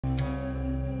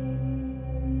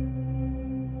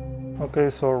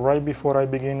Okay, so right before I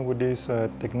begin with this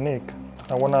technique,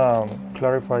 I want to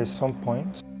clarify some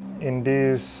points. In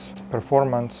this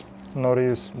performance,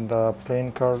 notice the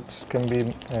playing cards can be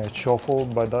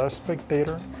shuffled by the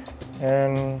spectator,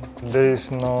 and there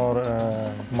is no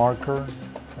marker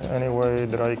any way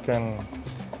that I can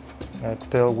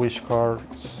tell which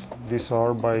cards these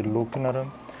are by looking at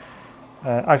them.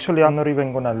 Actually, I'm not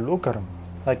even gonna look at them.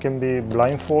 I can be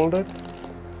blindfolded,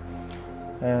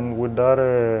 and with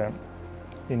that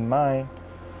in mind,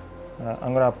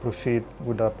 I'm gonna proceed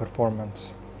with the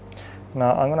performance.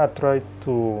 Now I'm gonna try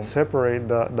to separate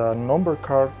the number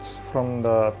cards from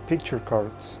the picture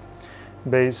cards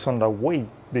based on the weight,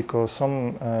 because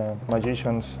some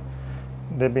magicians,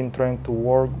 they've been trying to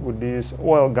work with this,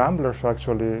 well, gamblers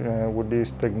actually, with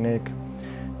this technique,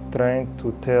 trying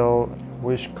to tell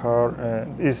which card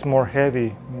is more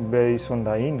heavy based on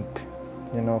the ink.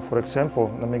 You know, for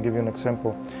example, let me give you an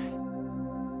example.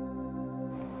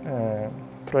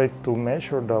 Try to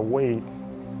measure the weight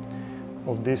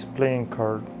of this playing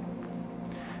card.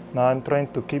 Now I'm trying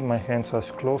to keep my hands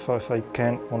as close as I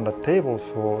can on the table,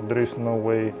 so there is no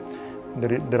way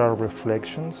there are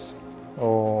reflections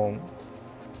or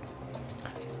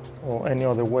any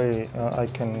other way I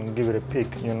can give it a pick,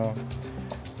 you know.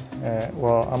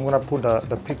 Well, I'm gonna put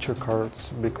the picture cards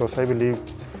because I believe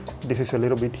this is a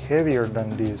little bit heavier than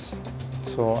this.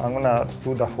 So I'm gonna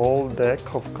do the whole deck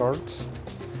of cards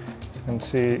and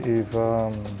see if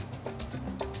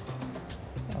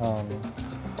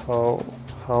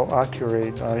how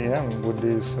accurate I am with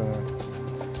this.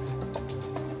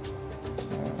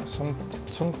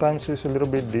 Sometimes it's a little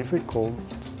bit difficult.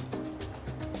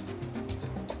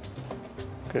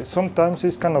 Okay, sometimes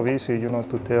it's kind of easy, you know,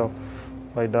 to tell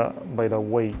by the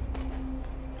weight.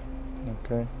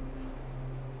 Okay,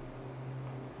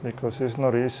 because it's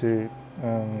not easy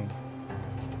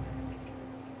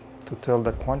to tell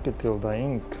the quantity of the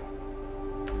ink.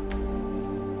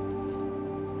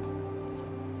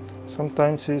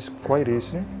 Sometimes it's quite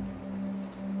easy,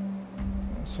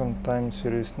 sometimes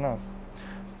it is not.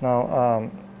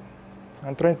 Now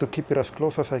I'm trying to keep it as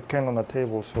close as I can on the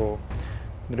table, so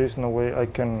there is no way I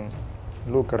can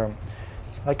look at them.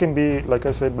 I can be, like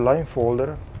I said,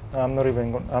 blindfolded. I'm not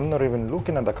even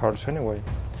looking at the cards anyway,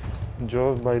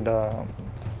 just by the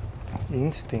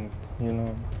instinct, you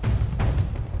know.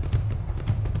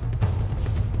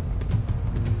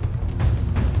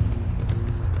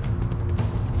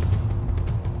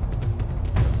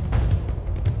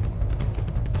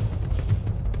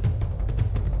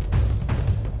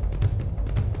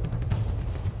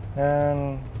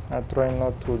 And I try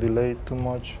not to delay too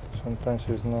much. Sometimes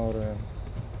it's not an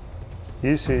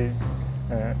easy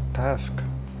task,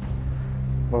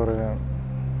 but okay,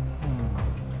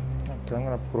 I'm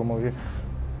gonna put them over here.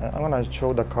 I'm gonna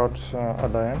show the cards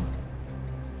at the end.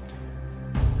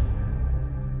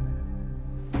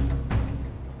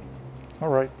 All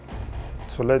right,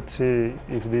 so let's see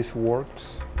if this works.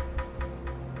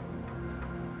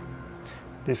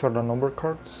 These are the number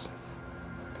cards.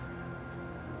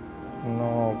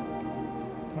 No,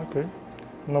 okay,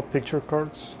 no picture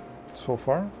cards so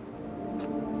far.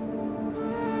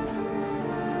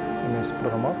 Let me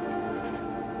split them up.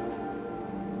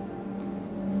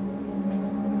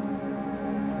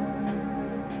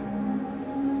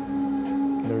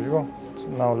 There you go. So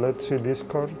now let's see these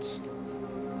cards.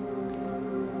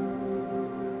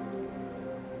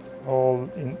 All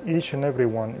in each and every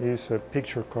one is a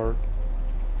picture card.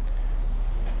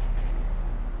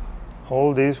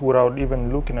 All this without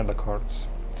even looking at the cards.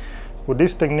 With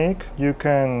this technique, you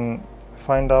can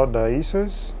find out the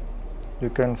aces, you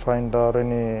can find out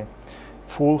any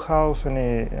full house,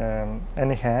 any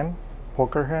hand,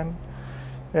 poker hand,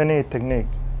 any technique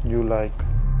you like.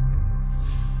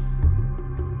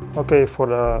 Okay, for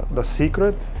the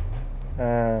secret,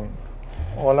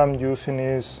 all I'm using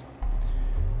is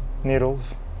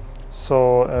needles.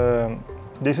 So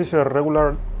this is a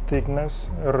regular thickness,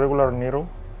 a regular needle.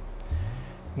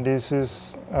 This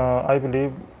is, I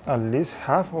believe, at least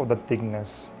half of the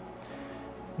thickness.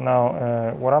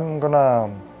 Now, what I'm gonna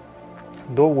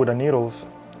do with the needles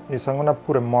is I'm gonna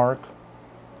put a mark,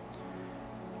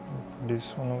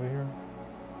 this one over here.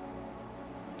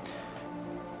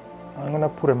 I'm gonna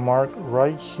put a mark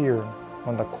right here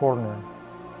on the corner.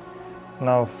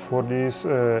 Now, for this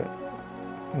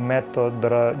method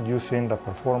that I use in the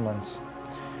performance,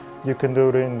 you can do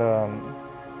it in the,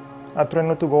 I try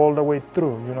not to go all the way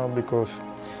through, you know, because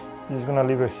it's gonna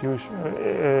leave a huge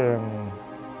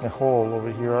a hole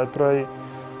over here. I try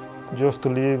just to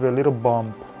leave a little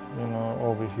bump, you know,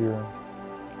 over here.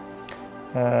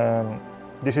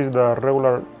 This is the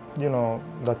regular, you know,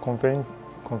 the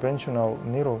conventional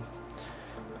needle.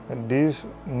 And this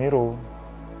needle,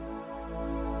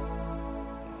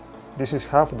 this is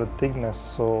half the thickness,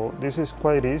 so this is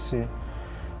quite easy.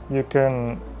 You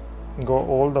can go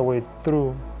all the way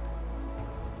through,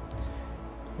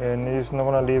 and it's not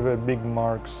gonna leave a big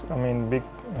marks, big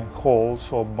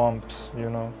holes or bumps,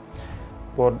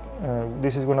 but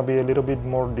this is gonna be a little bit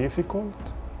more difficult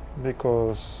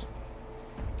because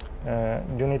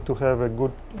you need to have a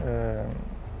good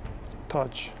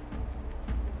touch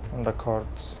on the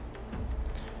cards.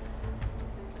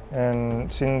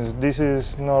 And since this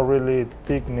is not really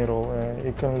thick needle,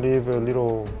 it can leave a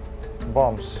little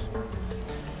bumps,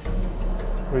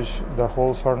 which the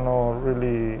holes are not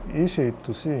really easy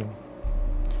to see.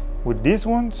 With these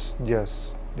ones,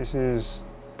 yes, this is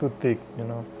too thick,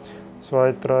 so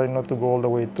I try not to go all the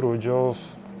way through,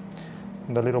 just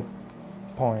the little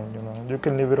point. You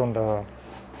can leave it on the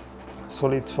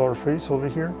solid surface over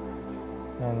here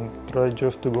and try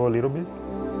just to go a little bit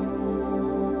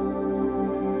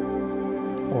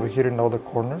over here in the other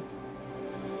corner.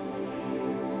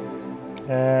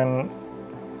 And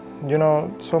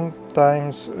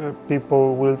sometimes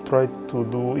people will try to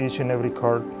do each and every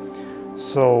card,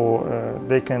 so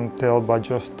they can tell by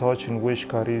just touching which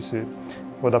card is it.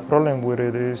 But the problem with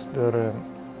it is that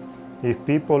if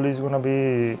people is gonna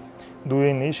be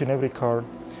doing each and every card,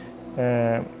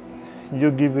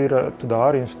 you give it to the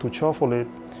audience to shuffle it,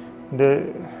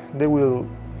 they will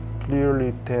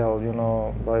clearly tell,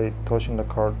 by touching the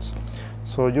cards.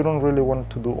 So you don't really want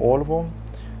to do all of them.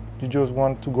 You just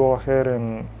want to go ahead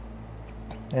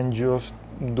and just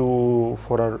do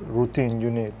for a routine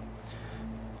you need,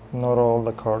 not all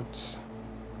the cards.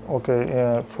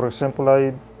 Okay, for example,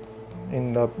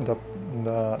 in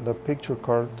the picture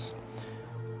cards,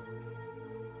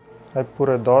 I put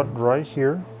a dot right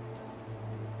here,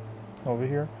 over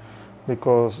here,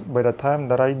 because by the time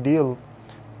that I deal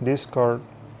this card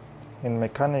in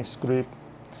mechanics grip,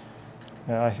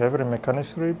 I have it in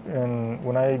mechanics grip, and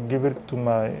when I give it to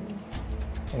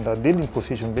in the dealing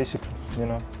position, basically,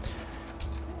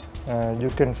 you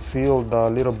can feel the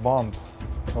little bump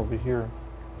over here.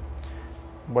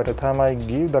 By the time I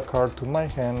give the card to my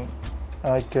hand,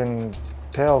 I can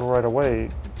tell right away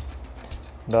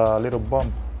the little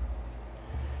bump,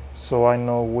 so I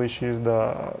know which is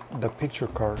the picture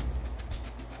card.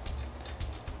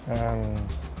 And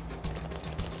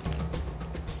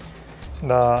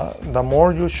the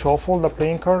more you shuffle the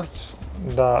playing cards,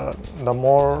 the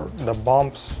more the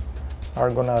bumps are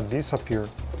gonna disappear.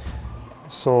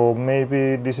 So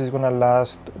maybe this is gonna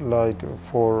last like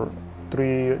for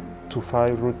 3 to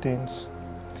 5 routines.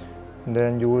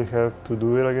 Then you will have to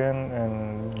do it again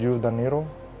and use the needle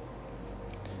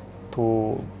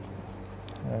to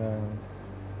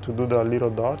do the little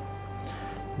dot.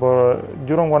 But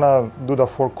you don't wanna do the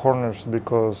 4 corners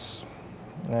because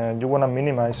you want to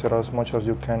minimize it as much as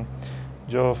you can,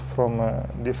 just from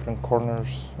different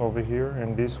corners over here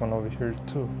and this one over here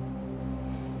too.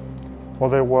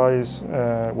 Otherwise,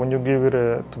 when you give it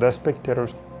to the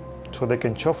spectators so they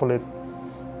can shuffle it,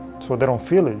 so they don't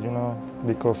feel it,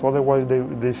 because otherwise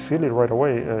they feel it right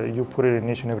away. You put it in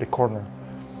each and every corner.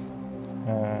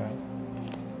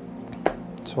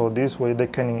 So this way they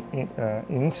can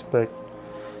inspect.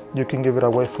 You can give it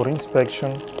away for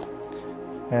inspection,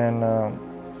 and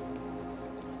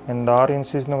the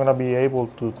audience is not going to be able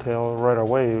to tell right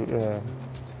away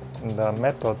the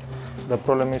method. The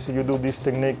problem is if you do this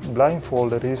technique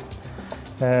blindfolded,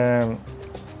 the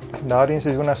audience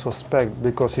is going to suspect,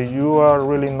 because if you are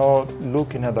really not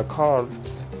looking at the cards,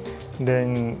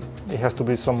 then it has to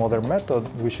be some other method,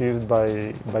 which is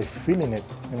by feeling it.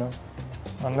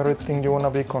 Another thing you want to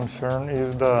be concerned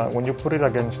is when you put it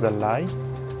against the light.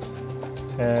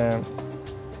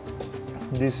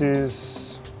 This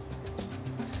is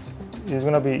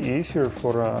going to be easier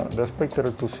for the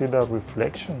spectator to see the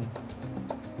reflection,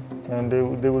 and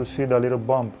they will see the little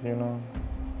bump,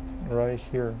 right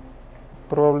here.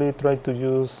 Probably try to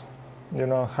use,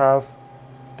 half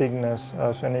thickness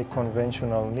as any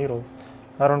conventional needle.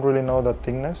 I don't really know the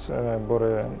thickness,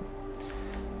 but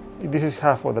this is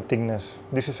half of the thickness.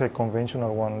 This is a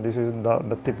conventional one. This is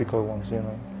the typical ones,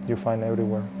 you find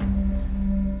everywhere.